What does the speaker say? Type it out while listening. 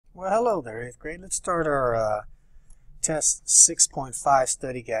Well, hello there, 8th grade. Let's start our test 6.5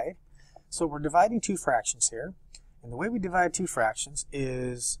 study guide. So we're dividing two fractions here. And the way we divide two fractions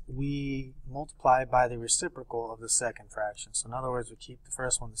is we multiply by the reciprocal of the second fraction. So in other words, we keep the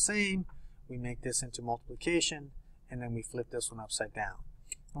first one the same, we make this into multiplication, and then we flip this one upside down.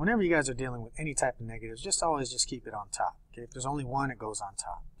 And whenever you guys are dealing with any type of negatives, always keep it on top. Okay? If there's only one, it goes on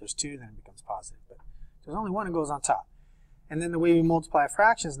top. If there's two, then it becomes positive. But if there's only one, it goes on top. And then the way we multiply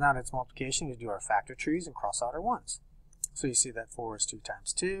fractions, now that it's multiplication, we do our factor trees and cross out our ones. So you see that 4 is 2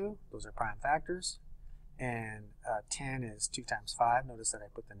 times 2. Those are prime factors. And 10 is 2 times 5. Notice that I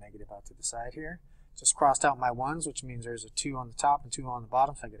put the negative out to the side here. Just crossed out my ones, which means there's a 2 on the top and 2 on the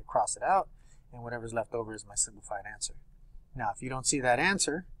bottom, so I get to cross it out. And whatever's left over is my simplified answer. Now, if you don't see that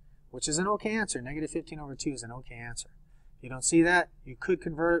answer, which is an okay answer, negative 15 over 2 is an okay answer. If you don't see that, you could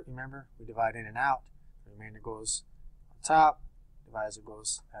convert it. Remember, we divide in and out. The remainder goes top, divisor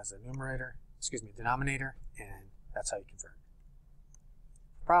goes as a denominator, and that's how you convert.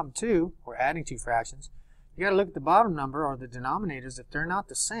 Problem 2, we're adding two fractions. You got to look at the bottom number or the denominators. If they're not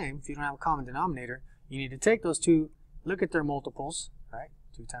the same, if you don't have a common denominator, you need to take those two, look at their multiples, right?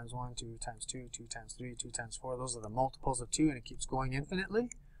 2 times 1, 2 times 2, 2 times 3, 2 times 4. Those are the multiples of 2, and it keeps going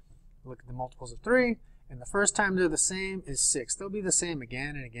infinitely. Look at the multiples of 3, and the first time they're the same is 6. They'll be the same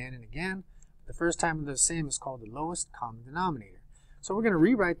again and again and again. The first time they're the same is called the lowest common denominator. So we're going to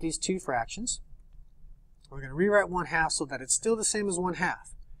rewrite these two fractions. We're going to rewrite 1/2 so that it's still the same as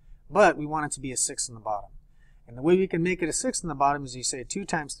 1/2, but we want it to be a 6 on the bottom. And the way we can make it a 6 on the bottom is you say 2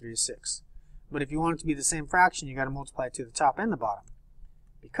 times 3 is 6. But if you want it to be the same fraction, you got to multiply it to the top and the bottom.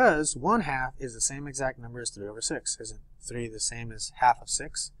 Because 1/2 is the same exact number as 3 over 6. Isn't 3 the same as half of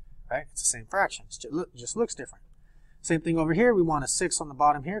 6? Right? It's the same fraction. It just looks different. Same thing over here. We want a 6 on the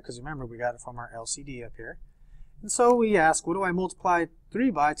bottom here because remember we got it from our LCD up here. And so we ask, what do I multiply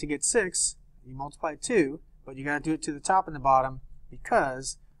 3 by to get 6? You multiply 2, but you got to do it to the top and the bottom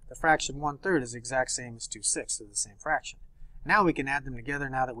because the fraction 1/3 is the exact same as 2/6, so the same fraction. Now we can add them together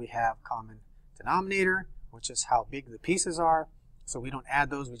now that we have common denominator, which is how big the pieces are. So we don't add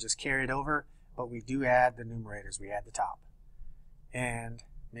those, we just carry it over, but we do add the numerators, we add the top. And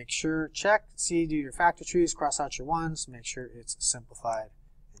make sure, check, see, do your factor trees, cross out your ones, make sure it's simplified,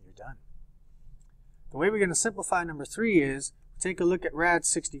 and you're done. The way we're going to simplify number 3 is, take a look at rad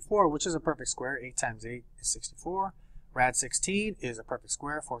 64, which is a perfect square. 8 times 8 is 64. Rad 16 is a perfect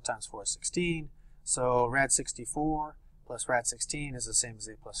square. 4 times 4 is 16. So rad 64 plus rad 16 is the same as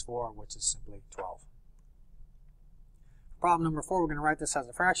 8 plus 4, which is simply 12. Problem number 4, we're going to write this as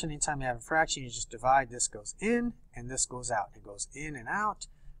a fraction. Anytime you have a fraction, you just divide. This goes in, and this goes out. It goes in and out.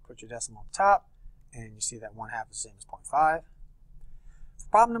 Put your decimal on top, and you see that 1/2 is the same as 0.5. For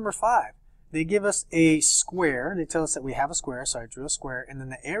problem number 5, they give us a square. They tell us that we have a square, so I drew a square, and then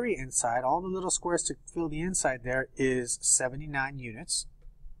the area inside, all the little squares to fill the inside there, is 79 units.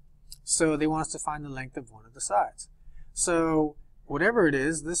 So they want us to find the length of one of the sides. So whatever it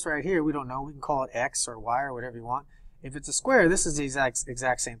is, this right here, we don't know. We can call it X or Y or whatever you want. If it's a square, this is the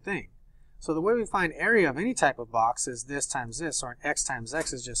exact same thing. So the way we find area of any type of box is this times this, or an X times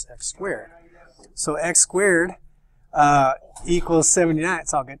X is just X squared. So X squared equals 79.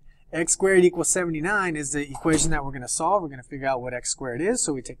 It's all good. X squared equals 79 is the equation that we're going to solve. We're going to figure out what X squared is.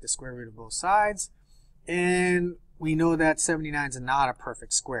 So we take the square root of both sides. And we know that 79 is not a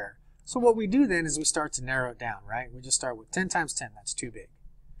perfect square. So what we do then is we start to narrow it down, right? We just start with 10 times 10. That's too big.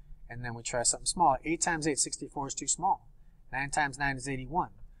 And then we try something small. 8 times 8, 64 is too small. 9 times 9 is 81.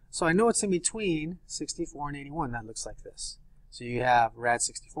 So I know it's in between 64 and 81. That looks like this. So you have rad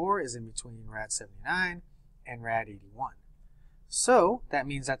 64 is in between rad 79 and rad 81. So that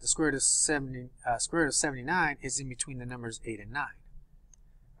means that the square root of 79 is in between the numbers 8 and 9.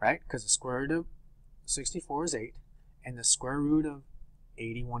 Right? Because the square root of 64 is 8 and the square root of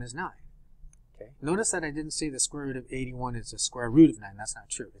 81 is 9. Okay. Notice that I didn't say the square root of 81 is the square root of 9. That's not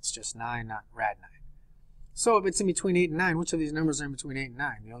true. It's just 9, not rad 9. So if it's in between 8 and 9, which of these numbers are in between 8 and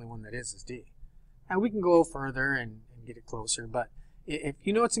 9? The only one that is D. Now we can go further and get it closer, but if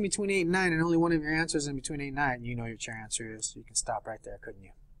you know it's in between 8 and 9 and only one of your answers is in between 8 and 9, you know what your answer is. You can stop right there, couldn't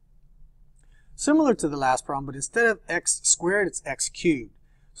you? Similar to the last problem, but instead of x squared, it's x cubed.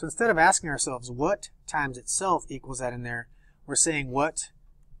 So instead of asking ourselves what times itself equals that in there, we're saying what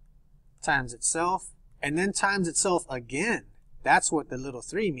times itself, and then times itself again. That's what the little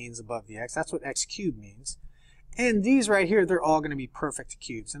 3 means above the x. That's what x cubed means. And these right here, they're all going to be perfect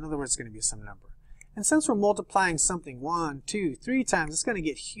cubes. In other words, it's going to be some number. And since we're multiplying something 1, 2, 3 times, it's going to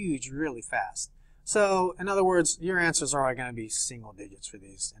get huge really fast. So, in other words, your answers are all going to be single digits for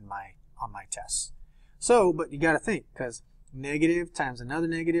these on my tests. So, but you got to think, because negative times another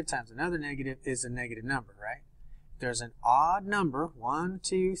negative times another negative is a negative number, right? If there's an odd number, 1,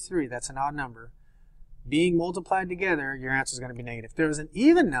 2, 3, that's an odd number, being multiplied together, your answer is going to be negative. If there was an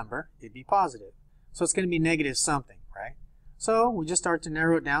even number, it'd be positive. So it's going to be negative something, right? So we just start to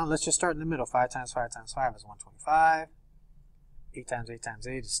narrow it down. Let's just start in the middle. 5 times 5 times 5 is 125. 8 times 8 times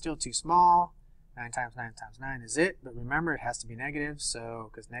 8 is still too small. 9 times 9 times 9 is it. But remember, it has to be negative.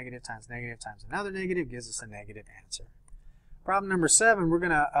 So, because negative times another negative gives us a negative answer. Problem number 7, we're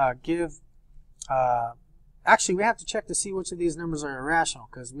going to actually, we have to check to see which of these numbers are irrational,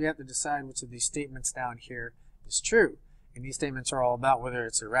 because we have to decide which of these statements down here is true. And these statements are all about whether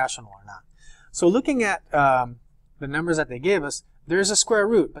it's irrational or not. So looking at the numbers that they give us, there's a square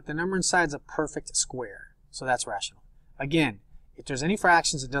root, but the number inside is a perfect square. So that's rational. Again, if there's any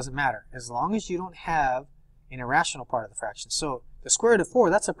fractions, it doesn't matter, as long as you don't have an irrational part of the fraction. So the square root of 4,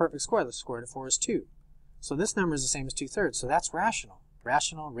 that's a perfect square. The square root of 4 is 2. So this number is the same as 2/3. So that's rational.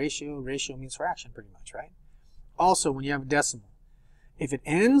 Rational, ratio means fraction pretty much, right? Also, when you have a decimal, if it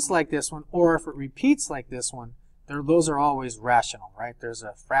ends like this one or if it repeats like this one, those are always rational, right? There's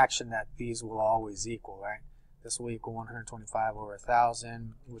a fraction that these will always equal, right? This will equal 125 over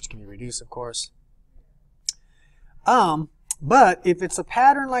 1,000, which can be reduced, of course. But if it's a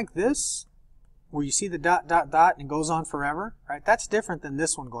pattern like this, where you see the dot, dot, dot, and it goes on forever, right? That's different than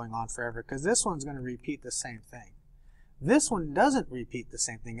this one going on forever, because this one's going to repeat the same thing. This one doesn't repeat the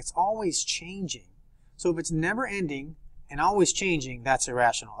same thing. It's always changing. So if it's never ending and always changing, that's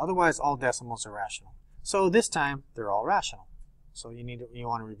irrational. Otherwise, all decimals are rational. So this time, they're all rational. So you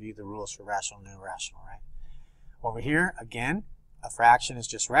want to review the rules for rational and irrational, right? Over here, again, a fraction is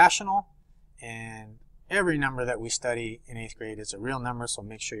just rational, and every number that we study in 8th grade is a real number, so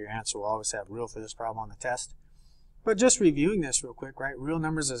make sure your answer will always have real for this problem on the test. But just reviewing this real quick, right? Real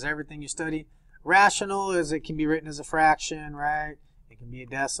numbers is everything you study. Rational is it can be written as a fraction, right? It can be a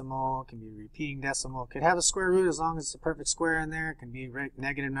decimal, it can be a repeating decimal. It could have a square root as long as it's a perfect square in there. It can be a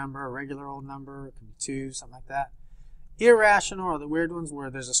negative number, a regular old number. It can be 2, something like that. Irrational are the weird ones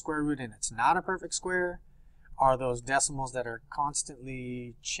where there's a square root and it's not a perfect square. Are those decimals that are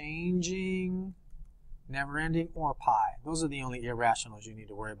constantly changing, never ending, or pi. Those are the only irrationals you need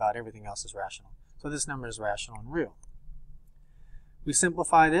to worry about. Everything else is rational. So this number is rational and real. We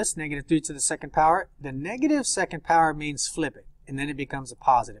simplify this, negative 3 to the second power. The negative second power means flip it, and then it becomes a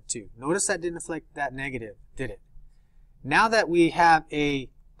positive 2. Notice that didn't affect that negative, did it? Now that we have a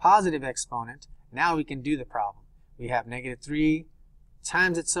positive exponent, now we can do the problem. We have negative 3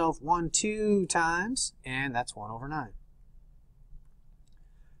 times itself 2 times, and that's 1 over 9.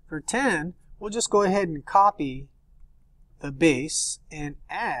 For 10, we'll just go ahead and copy the base and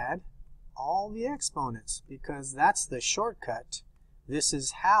add all the exponents, because that's the shortcut. This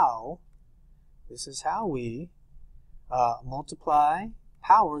is how we multiply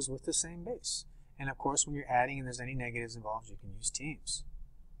powers with the same base. And of course, when you're adding and there's any negatives involved, you can use teams,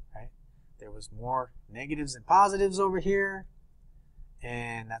 right? There was more negatives than positives over here,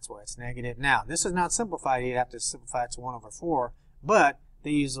 and that's why it's negative. Now, this is not simplified. You'd have to simplify it to 1 over 4, but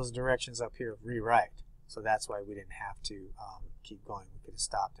they use those directions up here of rewrite. So that's why we didn't have to keep going. We could have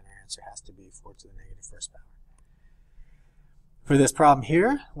stopped, and our answer has to be 4 to the negative first power. For this problem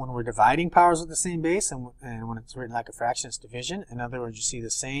here, when we're dividing powers with the same base, and when it's written like a fraction, it's division. In other words, you see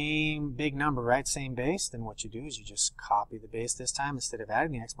the same big number, right? Same base. Then what you do is you just copy the base this time. Instead of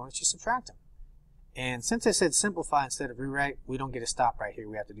adding the exponents, you subtract them. And since I said simplify instead of rewrite, we don't get to stop right here.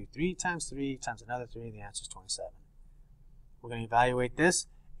 We have to do 3 times another 3, and the answer is 27. We're going to evaluate this.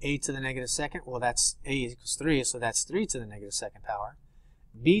 A to the negative second, well, that's A equals 3, so that's 3 to the negative second power.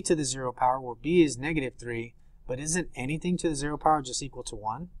 B to the 0 power, well, B is negative 3, but isn't anything to the 0 power just equal to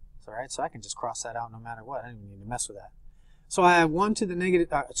 1? All right, so I can just cross that out no matter what. I don't even need to mess with that. So I have 3 to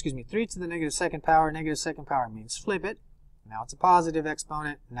the negative second power. Negative second power means flip it. Now it's a positive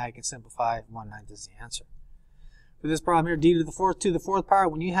exponent. Now you can simplify. 1/9 is the answer. For this problem here, d to the fourth power,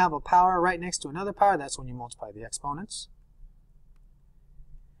 when you have a power right next to another power, that's when you multiply the exponents.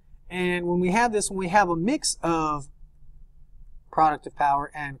 And when we have a mix of product of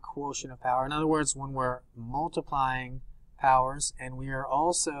power and quotient of power, in other words, when we're multiplying powers and we are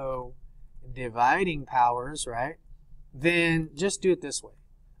also dividing powers, right, then just do it this way.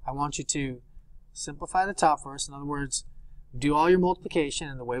 I want you to simplify the top first. In other words, do all your multiplication,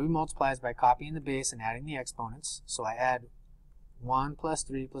 and the way we multiply is by copying the base and adding the exponents. So I add 1 plus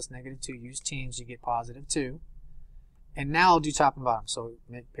 3 plus negative 2. Use teams, you get positive 2. And now I'll do top and bottom. So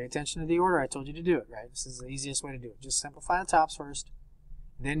pay attention to the order I told you to do it, right? This is the easiest way to do it. Just simplify the tops first,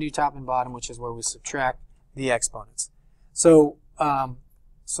 then do top and bottom, which is where we subtract the exponents. So,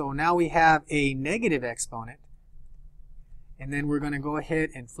 so now we have a negative exponent, And then we're going to go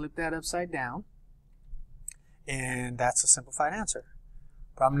ahead and flip that upside down. And that's a simplified answer.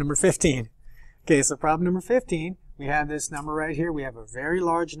 Problem number 15. Okay, so problem number 15, we have this number right here. We have a very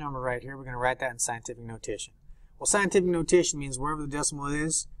large number right here. We're going to write that in scientific notation. Well, scientific notation means wherever the decimal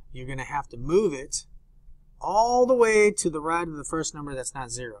is, you're going to have to move it all the way to the right of the first number that's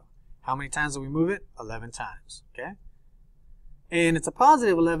not 0. How many times do we move it? 11 times. Okay? And it's a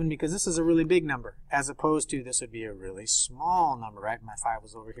positive 11 because this is a really big number, as opposed to this would be a really small number, right? My 5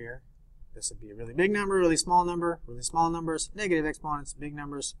 was over here. This would be a really big number, really small numbers, negative exponents, big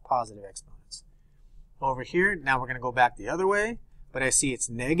numbers, positive exponents. Over here, now we're going to go back the other way, but I see it's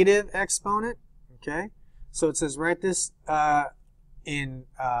negative exponent, okay? So it says write this in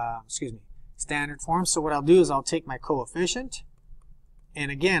standard form. So what I'll do is I'll take my coefficient, and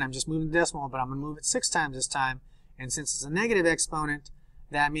again, I'm just moving the decimal, but I'm going to move it 6 times this time. And since it's a negative exponent,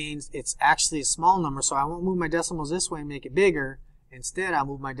 that means it's actually a small number, so I won't move my decimals this way and make it bigger. Instead, I'll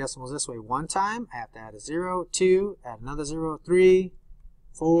move my decimals this way 1 time. I have to add a 0, 2, add another 0, 3,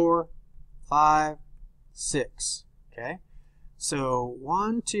 4, 5, 6. Okay? So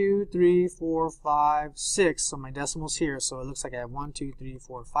 1, 2, 3, 4, 5, 6. So my decimal's here. So it looks like I have 1, 2, 3,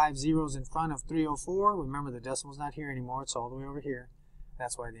 4, 5 zeros in front of 304. Remember, the decimal's not here anymore. It's all the way over here.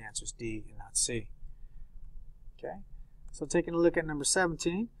 That's why the answer is D and not C. Okay? So taking a look at number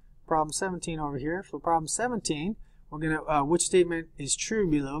 17, problem 17 over here. For problem 17, we're going to, which statement is true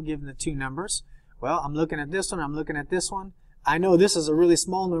below given the two numbers? Well, I'm looking at this one, I'm looking at this one. I know this is a really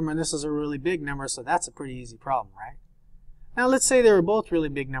small number and this is a really big number, so that's a pretty easy problem, right? Now let's say they were both really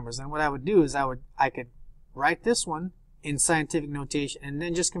big numbers, and what I would do is I could write this one in scientific notation and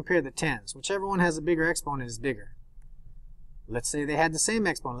then just compare the tens. Whichever one has a bigger exponent is bigger. Let's say they had the same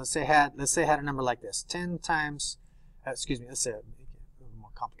exponent. Let's say it had a number like this. 10 times, let's say, make it a little more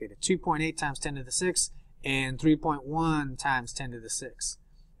complicated. 2.8 times 10 to the 6 and 3.1 times 10 to the 6.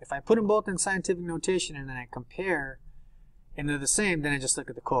 If I put them both in scientific notation and then I compare and they're the same, then I just look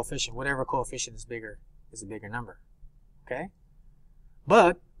at the coefficient. Whatever coefficient is bigger is a bigger number. Okay?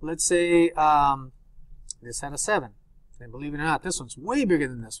 But let's say this had a 7. And believe it or not, this one's way bigger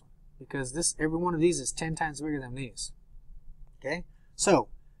than this one because every one of these is 10 times bigger than these. Okay? So,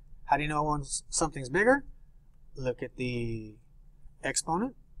 how do you know when something's bigger? Look at the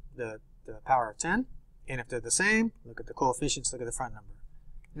exponent, the power of 10. And if they're the same, look at the coefficients, look at the front number.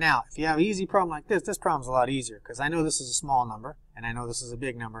 Now, if you have an easy problem like this problem's a lot easier because I know this is a small number and I know this is a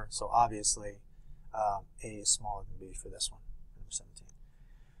big number, so obviously A is smaller than B for this one, number 17.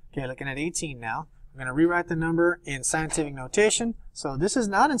 Okay, looking at 18 now. I'm going to rewrite the number in scientific notation. So this is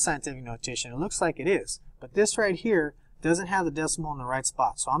not in scientific notation. It looks like it is, but this right here doesn't have the decimal in the right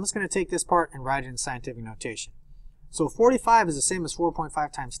spot. So I'm just going to take this part and write it in scientific notation. So 45 is the same as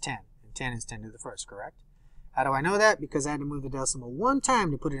 4.5 times 10. 10 is 10 to the first, correct? How do I know that? Because I had to move the decimal 1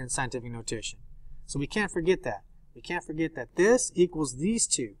 time to put it in scientific notation. So we can't forget that. We can't forget that this equals these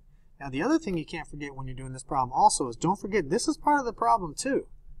two. Now the other thing you can't forget when you're doing this problem also is don't forget this is part of the problem too.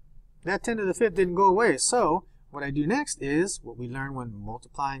 That 10 to the 5th didn't go away. So what I do next is what we learned when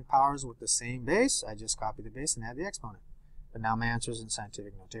multiplying powers with the same base. I just copy the base and add the exponent. But now my answer is in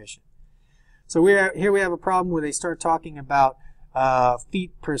scientific notation. So here we have a problem where they start talking about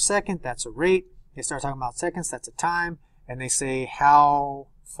feet per second, that's a rate. They start talking about seconds, that's a time. And they say how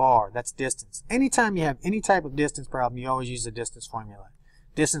far, that's distance. Anytime you have any type of distance problem, you always use the distance formula.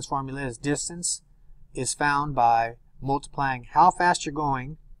 Distance formula is distance is found by multiplying how fast you're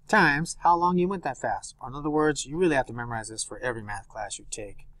going times how long you went that fast. Or in other words, you really have to memorize this for every math class you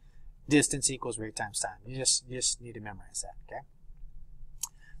take. Distance equals rate times time. You just need to memorize that, okay?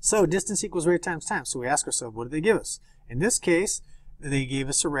 So distance equals rate times time. So we ask ourselves, what did they give us? In this case, they gave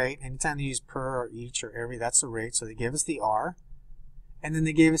us a rate. Anytime they use per or each or every, that's a rate. So they gave us the R. And then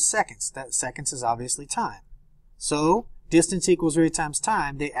they gave us seconds. That seconds is obviously time. So distance equals rate times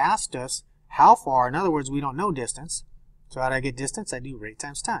time. They asked us how far. In other words, we don't know distance. So how do I get distance? I do rate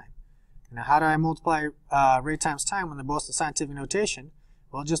times time. Now how do I multiply rate times time when they're both in scientific notation?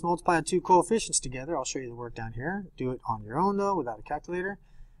 Well, just multiply the two coefficients together. I'll show you the work down here. Do it on your own though, without a calculator.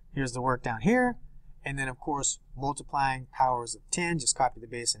 Here's the work down here. And then, of course, multiplying powers of 10, just copy the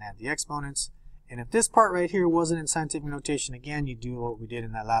base and add the exponents. And if this part right here wasn't in scientific notation, again, you do what we did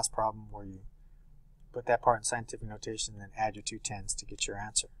in that last problem where you put that part in scientific notation and then add your two tens to get your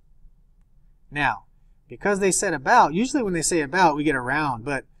answer. Now, because they said about, usually when they say about, we get around.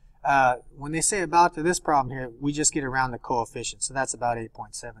 But when they say about to this problem here, we just get around the coefficient. So that's about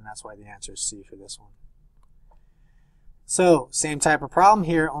 8.7. That's why the answer is C for this one. So, same type of problem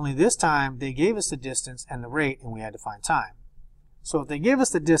here, only this time they gave us the distance and the rate and we had to find time. So if they give us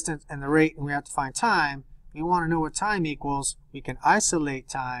the distance and the rate and we have to find time, we want to know what time equals, we can isolate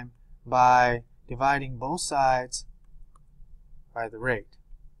time by dividing both sides by the rate.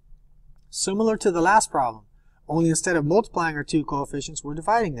 Similar to the last problem, only instead of multiplying our two coefficients, we're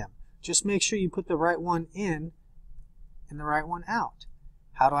dividing them. Just make sure you put the right one in and the right one out.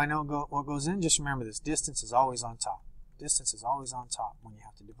 How do I know what goes in? Just remember this, distance is always on top. Distance is always on top when you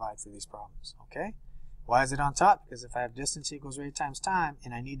have to divide for these problems, okay? Why is it on top? Because if I have distance equals rate times time,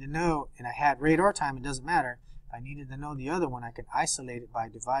 and I need to know, and I had rate or time, it doesn't matter. If I needed to know the other one, I could isolate it by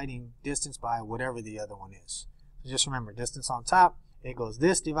dividing distance by whatever the other one is. So just remember, distance on top, it goes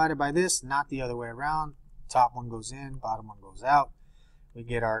this divided by this, not the other way around. Top one goes in, bottom one goes out. We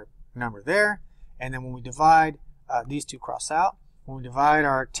get our number there, and then when we divide, these two cross out. When we divide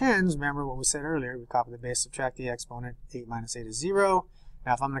our tens, remember what we said earlier, we copy the base, subtract the exponent, 8 minus 8 is 0.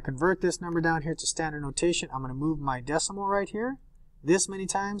 Now if I'm going to convert this number down here to standard notation, I'm going to move my decimal right here this many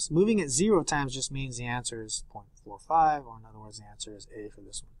times. Moving it 0 times just means the answer is 0.45, or in other words, the answer is A for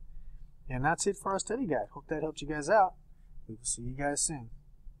this one. And that's it for our study guide. Hope that helped you guys out. We will see you guys soon.